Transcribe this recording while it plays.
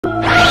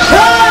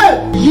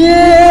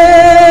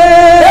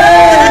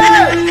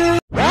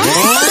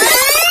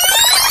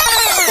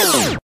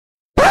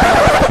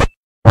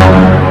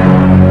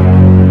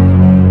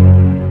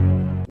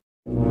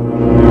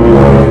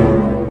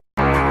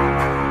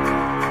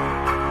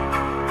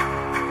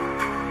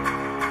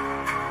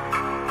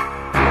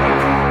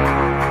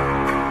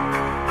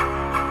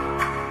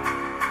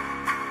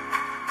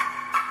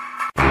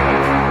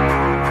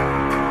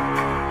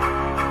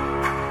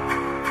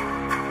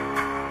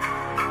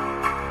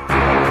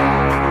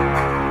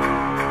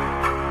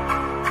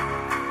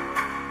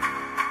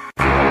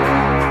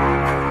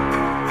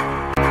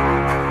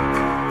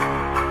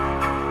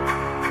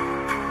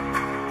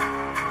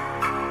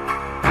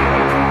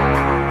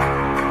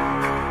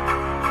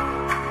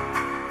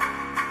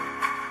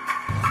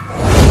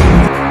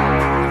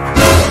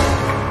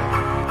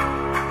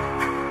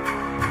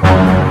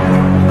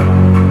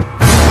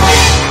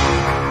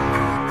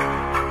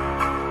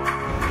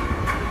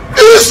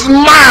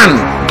Man!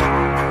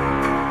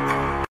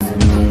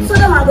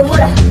 Sodom and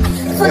Gomorrah!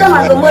 Sodom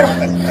and Gomorrah!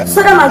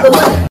 Sodom and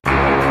Gomorrah!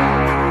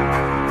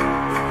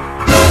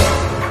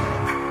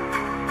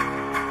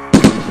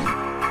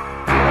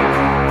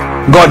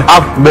 God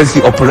have mercy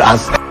upon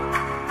us.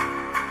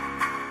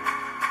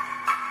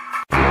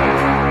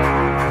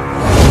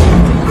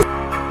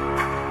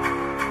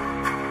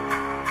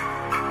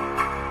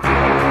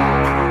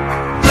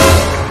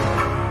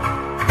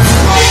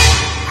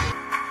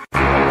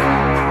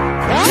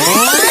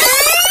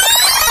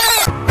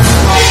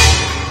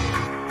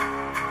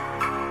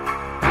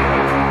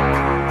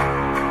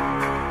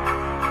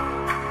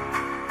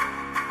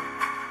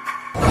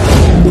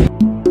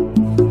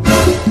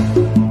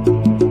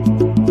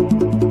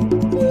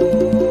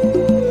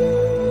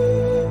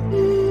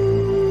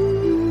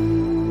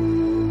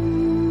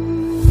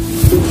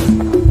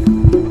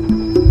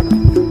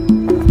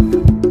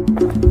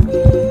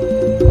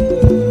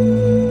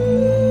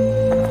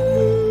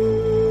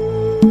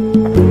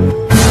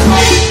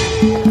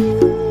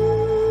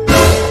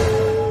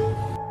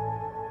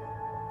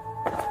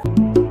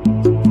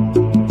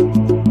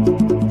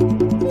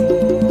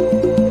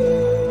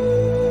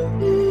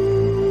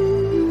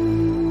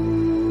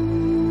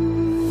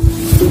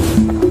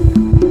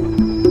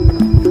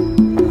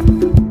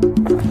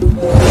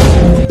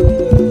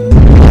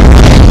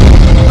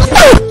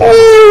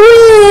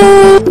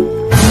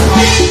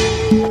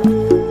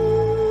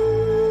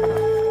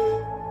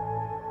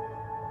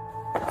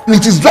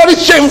 It is very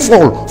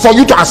shameful for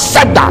you to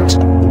accept that.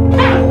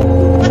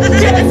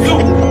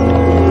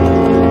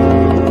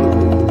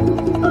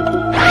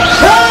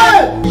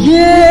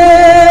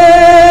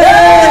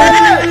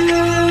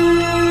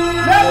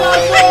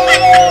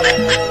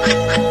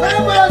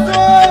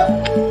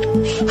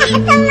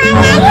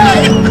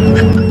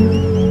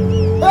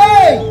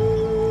 Hey!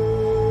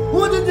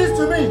 Who did this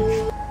to me?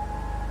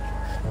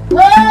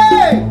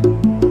 Hey!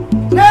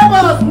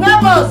 Neighbors!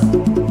 Neighbors!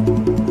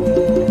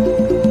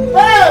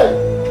 Hey!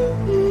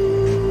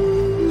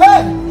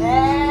 Hey!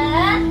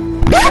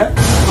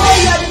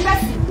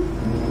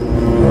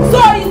 So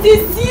it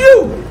is you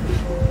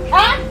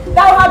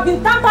that have been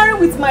tampering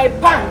with my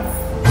pants.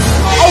 I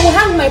will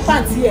hang my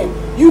pants here.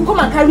 You come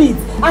and carry it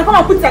and come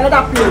and put it in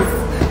another place.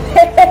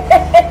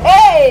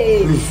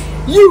 Hey! Please.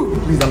 You!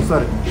 Please, I'm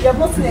sorry. You have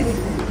not seen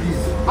anything.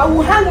 Please. I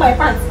will hang my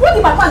pants. What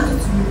did my pants do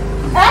to you?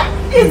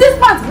 Is this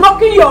pants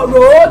blocking your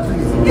road?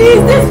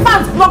 Is this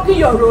pants blocking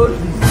your road?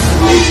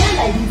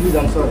 Please,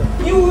 I'm sorry.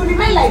 You will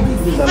remain like this.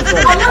 Please, I'm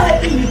sorry. I'm not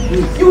helping you.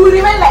 Please. You will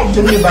remain like this.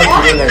 Take me back to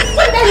your life.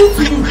 What did I do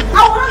to you? I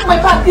will hang my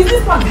pants. Is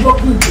this pants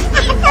blocking you?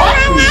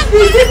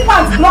 Is this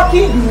pants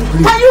blocking you?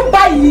 Please. Can you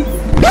buy it?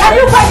 Can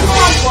you buy this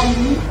pants for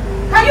me?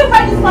 Can you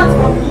buy this pants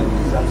for me?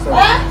 Please, I'm sorry.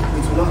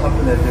 It will not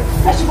happen like that.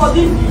 I should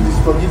forgive you. Please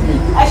forgive me.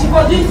 I should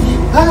forgive you.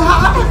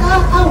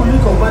 How will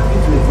you convert me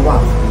to a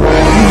dwarf?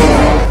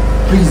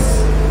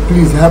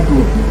 Please help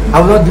me. I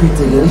will not do it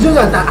again. It's just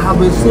that I have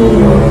been seeing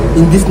you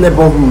in this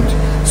neighborhood.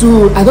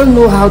 So I don't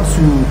know how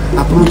to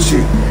approach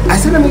you. I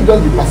said let me just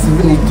be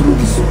persevering it through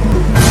this.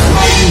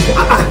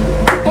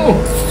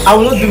 I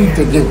will not do it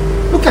again.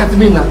 Look at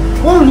me now.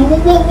 What do you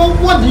want the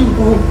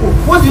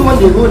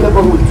whole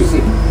neighborhood to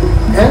say?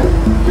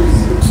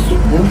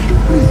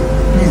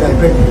 Please, I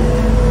beg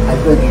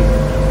you.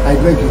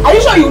 Are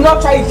you sure you will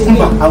not try it again?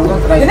 I will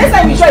not try it. The next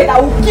time you try it, I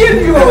will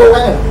kill you.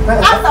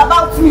 Ask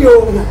about me,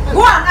 oh.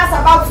 Go and ask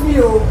about me,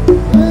 oh.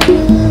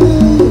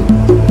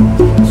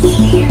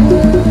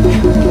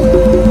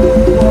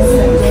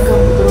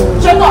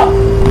 Shut up.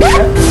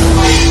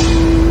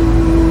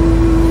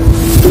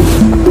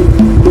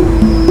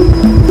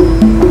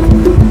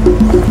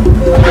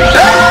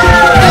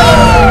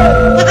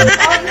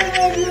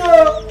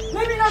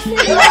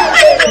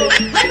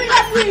 Let me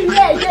not see you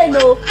here again,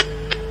 no.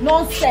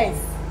 Nonsense.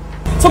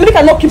 Somebody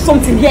cannot keep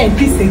something here in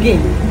peace again.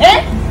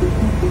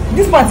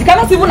 This part, you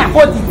cannot even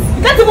afford it.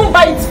 You can't even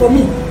buy it for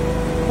me.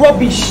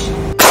 Rubbish.